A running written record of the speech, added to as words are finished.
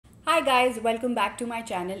Hi guys, welcome back to my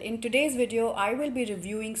channel. In today's video, I will be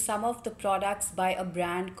reviewing some of the products by a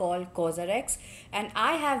brand called Cosrx, and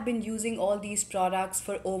I have been using all these products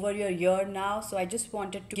for over a year now, so I just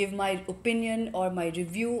wanted to give my opinion or my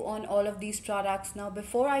review on all of these products. Now,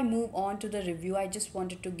 before I move on to the review, I just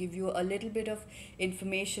wanted to give you a little bit of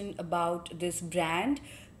information about this brand.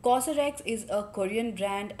 Cosrx is a Korean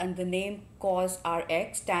brand and the name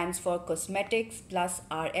Cosrx stands for Cosmetics plus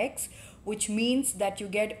RX, which means that you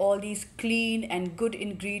get all these clean and good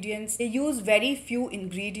ingredients. They use very few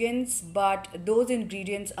ingredients, but those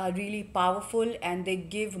ingredients are really powerful and they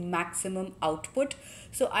give maximum output.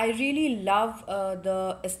 So I really love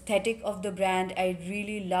the aesthetic of the brand. I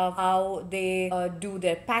really love how they do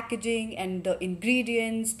their packaging and the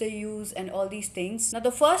ingredients they use and all these things. Now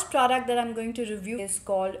the first product that I'm going to review is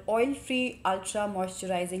called Oil-Free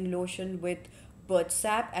Ultra-Moisturizing Lotion with Birch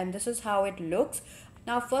Sap, and this is how it looks.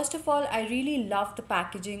 Now, first of all, I really love the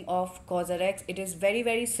packaging of Cosrx. It is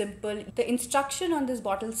very simple. The instruction on this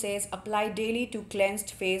bottle says apply daily to cleansed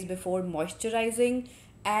face before moisturizing,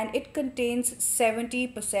 and it contains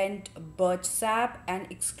 70% birch sap and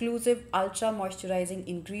exclusive ultra moisturizing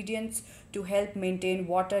ingredients to help maintain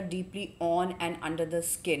water deeply on and under the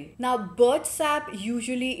skin. Now, birch sap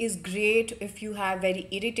usually is great if you have very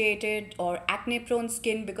irritated or acne prone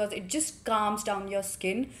skin because it just calms down your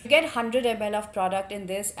skin. You get 100 ml of product in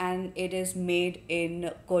this and it is made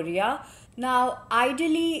in Korea. Now,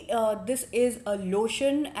 ideally, this is a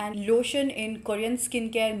lotion, and lotion in Korean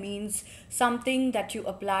skincare means something that you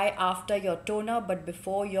apply after your toner but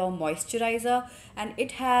before your moisturizer, and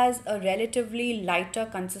it has a relatively lighter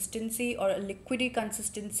consistency or a liquidy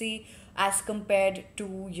consistency as compared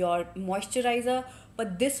to your moisturizer.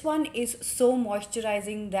 But this one is so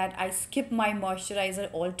moisturizing that I skip my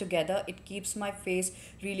moisturizer altogether. It keeps my face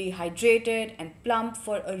really hydrated and plump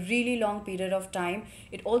for a really long period of time.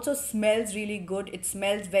 It also smells really good. It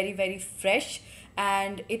smells very fresh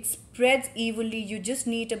and it spreads evenly. You just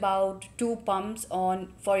need about 2 pumps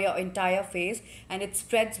on for your entire face, and it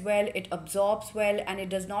spreads well, it absorbs well, and it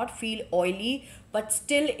does not feel oily, but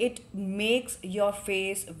still it makes your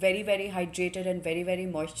face very hydrated and very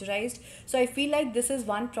moisturized. So I feel like this is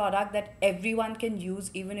one product that everyone can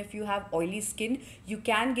use. Even if you have oily skin, you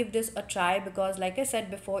can give this a try because, like I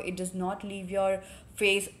said before, it does not leave your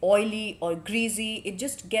face oily or greasy. It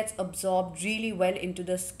just gets absorbed really well into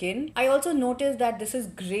the skin. I also noticed that this is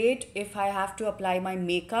great if I have to apply my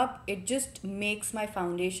makeup. It just makes my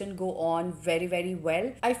foundation go on very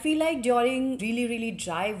well. I feel like during really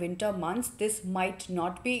dry winter months, this might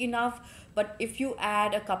not be enough, but if you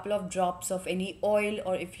add a couple of drops of any oil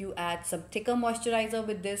or if you add some thicker moisturizer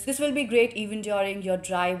with this will be great even during your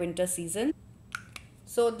dry winter season.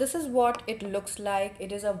 So this is what it looks like.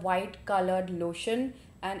 It is a white colored lotion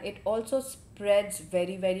and it also spreads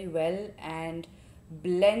very well and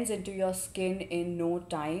blends into your skin in no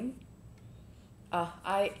time.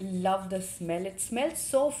 I love the smell. It smells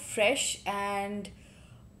so fresh and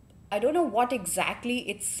I don't know what exactly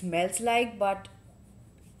it smells like, but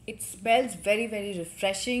it smells very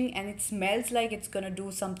refreshing and it smells like it's gonna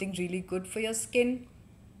do something really good for your skin.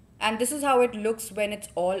 And this is how it looks when it's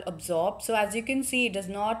all absorbed. So as you can see, it does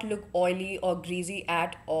not look oily or greasy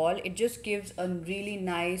at all. It just gives a really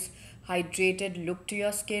nice hydrated look to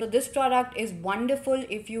your skin. So this product is wonderful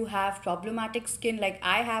if you have problematic skin. Like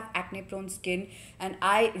I have acne prone skin and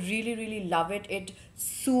I really love it. It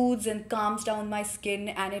soothes and calms down my skin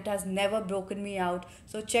and it has never broken me out.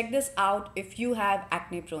 So check this out if you have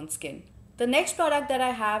acne prone skin. The next product that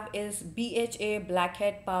I have is BHA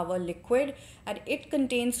Blackhead Power Liquid, and it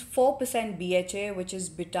contains 4% BHA, which is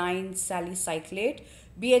butane salicylate.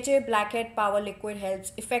 BHA Blackhead Power Liquid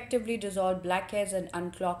helps effectively dissolve blackheads and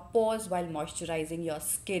unclog pores while moisturizing your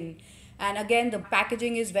skin. And again, the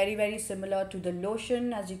packaging is very similar to the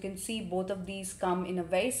lotion. As you can see, both of these come in a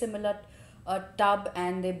very similar tub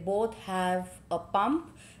and they both have a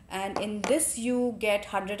pump. And in this you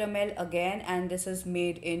get 100 ml again, and this is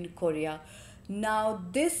made in Korea. Now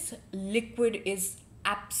this liquid is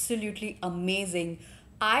absolutely amazing.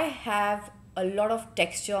 I have a lot of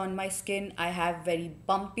texture on my skin. I have very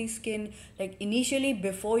bumpy skin. Like initially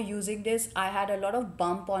before using this, I had a lot of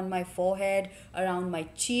bump on my forehead, around my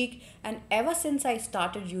cheek, and ever since I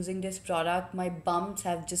started using this product, my bumps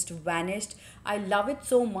have just vanished. I love it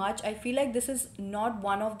so much. I feel like this is not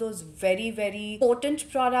one of those very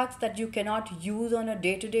potent products that you cannot use on a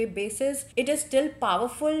day-to-day basis. It is still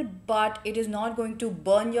powerful, but it is not going to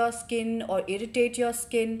burn your skin or irritate your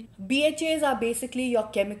skin. BHAs are basically your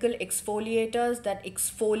chemical exfoliators exfoliators that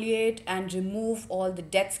exfoliate and remove all the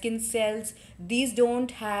dead skin cells. These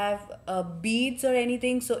don't have beads or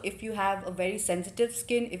anything, so if you have a very sensitive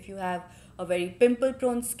skin, if you have a very pimple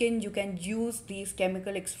prone skin, you can use these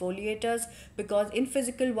chemical exfoliators, because in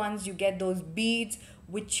physical ones you get those beads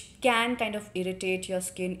which can kind of irritate your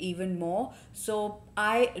skin even more. So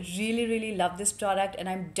I really love this product, and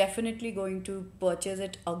I'm definitely going to purchase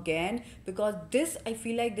it again, because this, I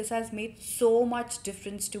feel like this has made so much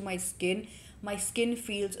difference to my skin. My skin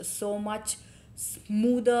feels so much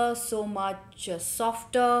smoother, so much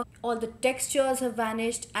softer. All the textures have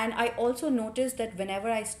vanished, and I also noticed that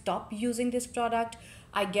whenever I stop using this product,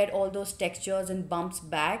 I get all those textures and bumps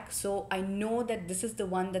back. So I know that this is the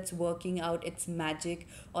one that's working out its magic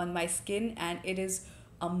on my skin, and it is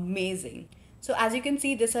amazing. So as you can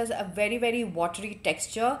see, this has a very watery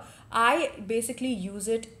texture. I basically use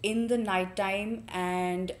it in the night time,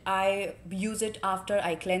 and I use it after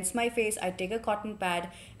I cleanse my face. I take a cotton pad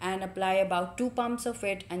and apply about 2 pumps of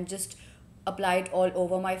it and just apply it all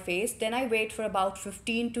over my face. Then I wait for about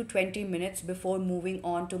 15 to 20 minutes before moving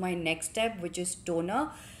on to my next step, which is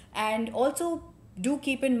toner. And also do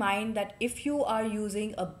keep in mind that if you are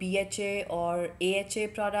using a BHA or AHA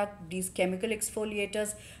product, these chemical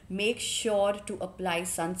exfoliators, make sure to apply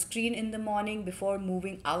sunscreen in the morning before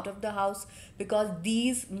moving out of the house, because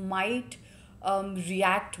these might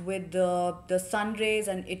react with the sun rays,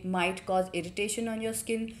 and it might cause irritation on your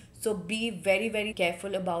skin. So be very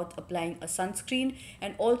careful about applying a sunscreen.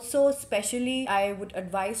 And also, especially, I would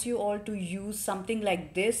advise you all to use something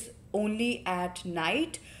like this only at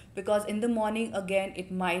night, because in the morning again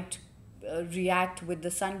it might react with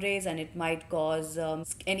the sun rays, and it might cause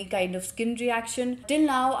any kind of skin reaction. Till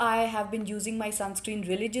now I have been using my sunscreen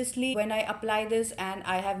religiously when I apply this, and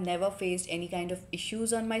I have never faced any kind of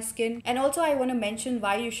issues on my skin. And also I want to mention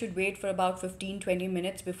why you should wait for about 15-20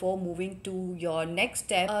 minutes before moving to your next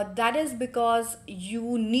step. That is because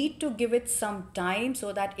you need to give it some time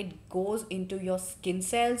so that it goes into your skin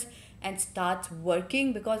cells and starts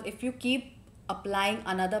working, because if you keep applying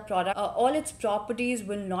another product, all its properties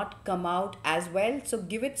will not come out as well. So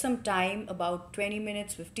give it some time, about 20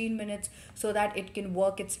 minutes, 15 minutes, so that it can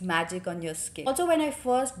work its magic on your skin. Also, when I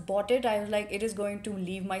first bought it, I was like, it is going to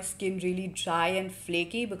leave my skin really dry and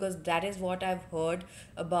flaky, because that is what I've heard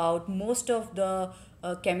about most of the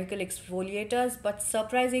chemical exfoliators. But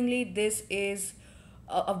surprisingly, this is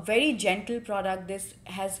a very gentle product. This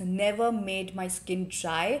has never made my skin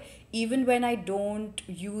dry. Even when I don't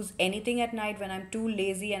use anything at night, when I'm too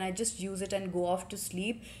lazy and I just use it and go off to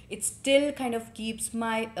sleep, it still kind of keeps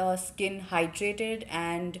my skin hydrated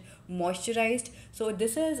and moisturized. So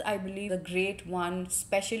this is, I believe, a great one,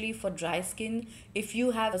 especially for dry skin. If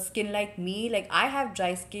you have a skin like me, like I have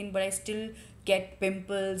dry skin, but I still get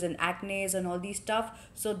pimples and acne and all these stuff.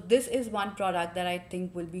 So this is one product that I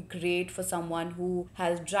think will be great for someone who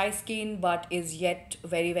has dry skin but is yet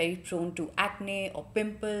very prone to acne or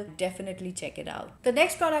pimple. Definitely check it out. The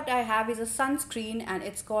next product I have is a sunscreen, and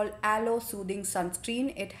it's called Aloe Soothing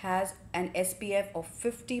Sunscreen. It has an SPF of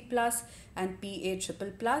 50 plus and PA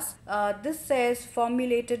triple plus. This says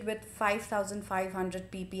formulated with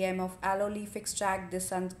 5500 ppm of aloe leaf extract.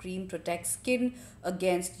 This sunscreen protects skin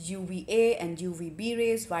against UVA and UVB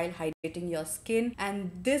rays while hydrating your skin,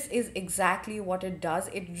 and this is exactly what it does.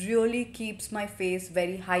 It really keeps my face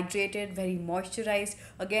very hydrated, very moisturized.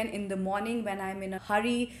 Again, in the morning when I'm in a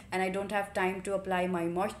hurry and I don't have time to apply my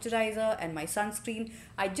moisturizer and my sunscreen,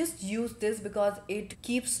 I just use this because it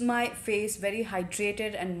keeps my face very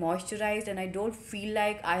hydrated and moisturized, and I don't feel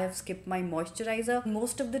like I have skipped my moisturizer.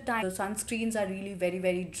 Most of the time the sunscreens are really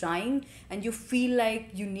very drying, and you feel like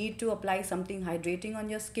you need to apply something hydrating on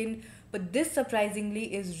your skin, but this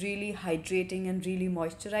surprisingly is really hydrating and really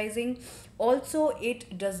moisturizing. Also,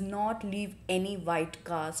 it does not leave any white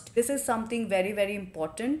cast. This is something very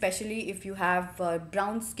important, especially if you have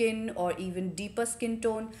brown skin or even deeper skin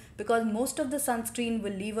tone, because most of the sunscreen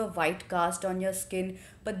will leave a white cast on your skin,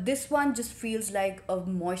 but this one just feels like a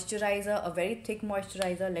moisturizer, a very thick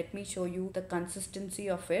moisturizer. Let me show you the consistency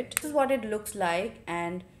of it. This is what it looks like,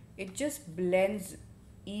 and it just blends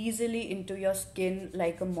easily into your skin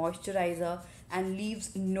like a moisturizer and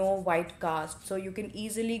leaves no white cast. So you can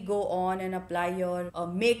easily go on and apply your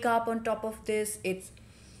makeup on top of this. It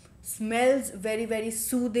smells very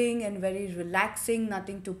soothing and very relaxing,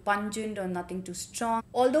 nothing too pungent or nothing too strong.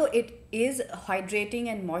 Although it is hydrating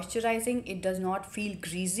and moisturizing, it does not feel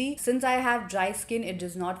greasy. Since I have dry skin, it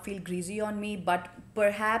does not feel greasy on me, but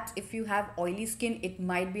perhaps if you have oily skin, it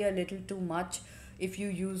might be a little too much. if you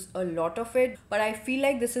use a lot of it. But I feel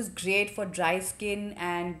like this is great for dry skin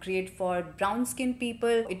and great for brown skin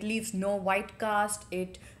people. It leaves no white cast,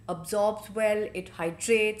 it absorbs well, it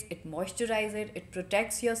hydrates, it moisturizes, it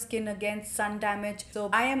protects your skin against sun damage. So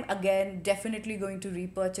I am again definitely going to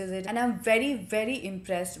repurchase it, and I'm very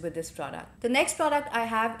impressed with this product. The next product I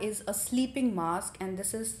have is a sleeping mask, and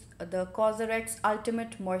this is the Cosrx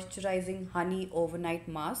Ultimate Moisturizing Honey Overnight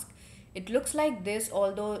Mask. It looks like this,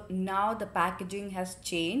 although now the packaging has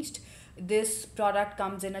changed. This product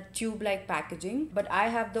comes in a tube-like packaging, but I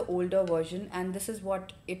have the older version, and this is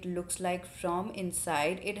what it looks like from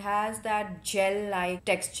inside. It has that gel-like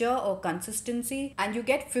texture or consistency, and you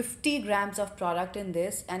get 50 grams of product in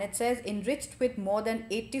this, and it says enriched with more than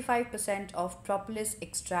 85% of propolis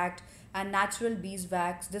extract and natural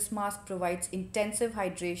beeswax. This mask provides intensive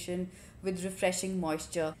hydration with refreshing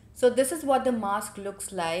moisture. So this is what the mask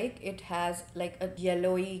looks like. It has like a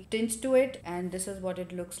yellowy tint to it, and this is what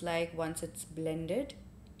it looks like once it's blended.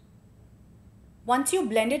 Once you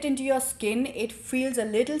blend it into your skin, it feels a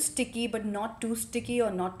little sticky, but not too sticky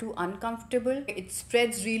or not too uncomfortable. It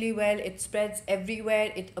spreads really well, it spreads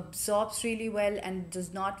everywhere, it absorbs really well and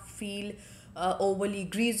does not feel overly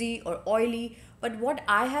greasy or oily. But what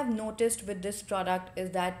I have noticed with this product is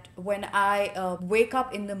that when I wake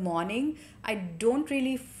up in the morning, I don't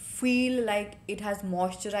really feel like it has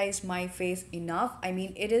moisturized my face enough. I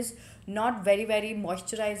mean, it is not very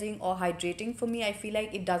moisturizing or hydrating for me. I feel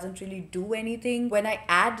like it doesn't really do anything. When I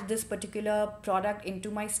add this particular product into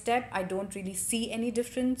my step, I don't really see any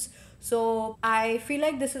difference. So I feel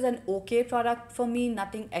like this is an okay product for me,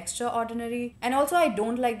 nothing extraordinary. And also I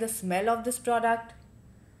don't like the smell of this product.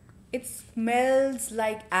 It smells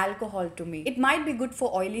like alcohol to me. It might be good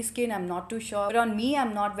for oily skin, I'm not too sure. But on me,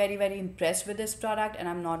 I'm not very impressed with this product, and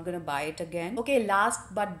I'm not gonna buy it again. Okay,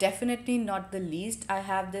 last but definitely not the least, I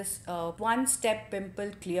have this One Step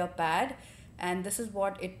Pimple Clear Pad, and this is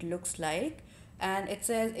what it looks like. And it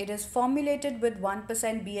says it is formulated with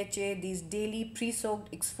 1% BHA. These daily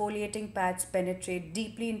pre-soaked exfoliating pads penetrate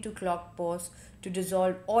deeply into clogged pores to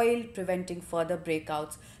dissolve oil, preventing further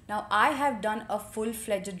breakouts. Now, I have done a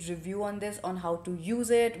full-fledged review on this, on how to use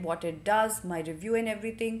it, what it does, my review and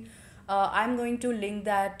everything. I'm going to link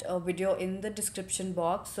that video in the description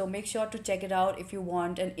box, so make sure to check it out if you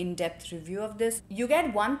want an in-depth review of this. You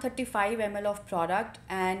get 135 ml of product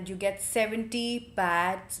and you get 70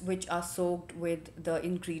 pads which are soaked with the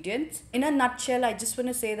ingredients. In a nutshell, I just want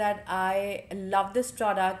to say that I love this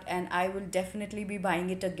product and I will definitely be buying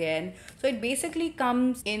it again. So it basically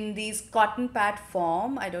comes in these cotton pad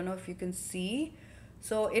form. I don't know if you can see.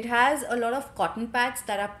 So it has a lot of cotton pads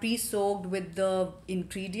that are pre-soaked with the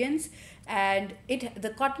ingredients, and the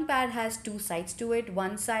cotton pad has two sides to it.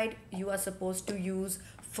 One side you are supposed to use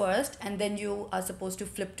first, and then you are supposed to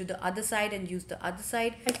flip to the other side and use the other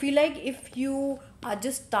side. I feel like if you are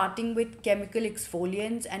just starting with chemical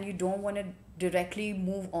exfoliants and you don't want to directly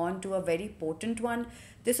move on to a very potent one,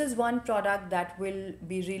 this is one product that will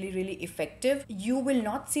be really effective. You will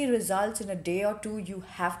not see results in a day or two. You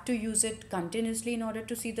have to use it continuously in order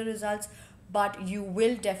to see the results, but you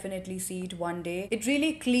will definitely see it one day. It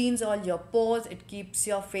really cleans all your pores. It keeps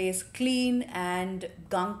your face clean and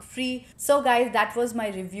gunk free. So guys, that was my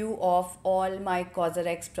review of all my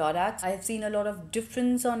Cosrx products. I've seen a lot of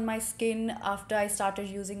difference on my skin after I started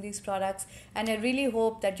using these products, and I really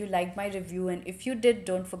hope that you liked my review. And if you did,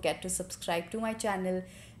 don't forget to subscribe to my channel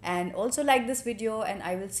and also like this video, and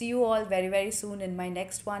I will see you all very soon in my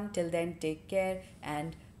next one. Till then, take care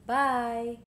and bye.